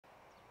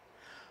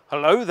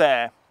Hello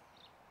there.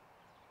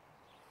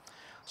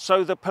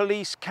 So the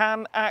police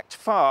can act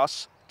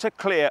fast to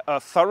clear a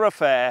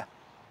thoroughfare.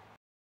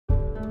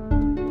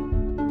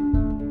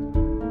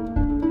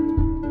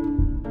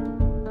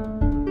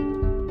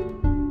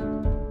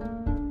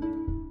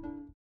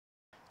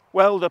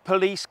 Well, the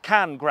police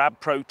can grab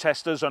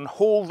protesters and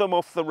haul them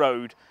off the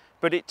road,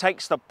 but it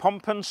takes the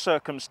pomp and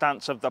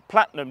circumstance of the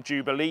Platinum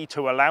Jubilee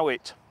to allow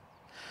it.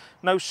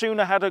 No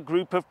sooner had a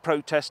group of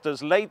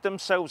protesters laid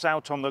themselves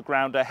out on the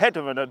ground ahead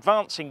of an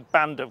advancing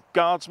band of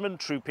guardsmen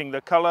trooping the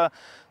colour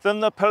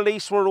than the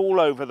police were all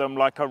over them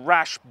like a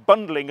rash,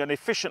 bundling and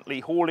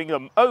efficiently hauling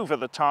them over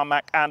the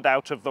tarmac and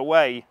out of the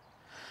way.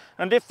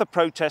 And if the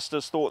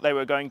protesters thought they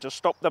were going to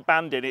stop the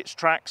band in its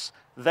tracks,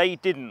 they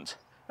didn't,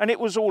 and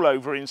it was all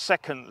over in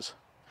seconds.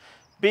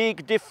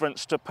 Big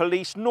difference to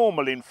police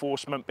normal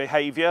enforcement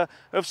behaviour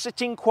of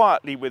sitting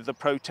quietly with the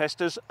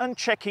protesters and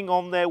checking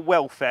on their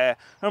welfare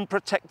and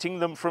protecting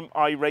them from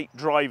irate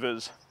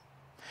drivers.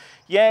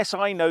 Yes,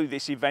 I know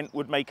this event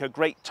would make a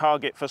great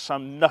target for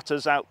some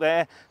nutters out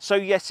there, so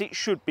yes, it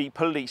should be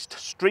policed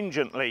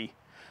stringently.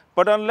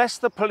 But unless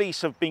the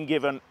police have been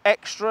given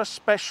extra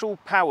special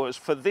powers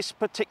for this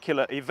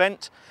particular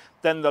event,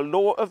 then the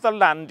law of the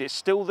land is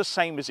still the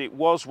same as it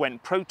was when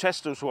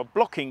protesters were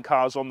blocking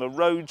cars on the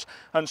roads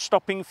and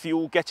stopping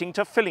fuel getting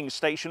to filling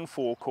station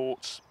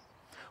forecourts.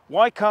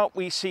 Why can't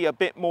we see a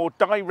bit more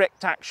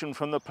direct action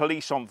from the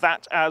police on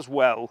that as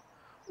well?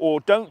 Or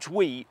don't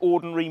we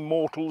ordinary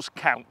mortals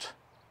count?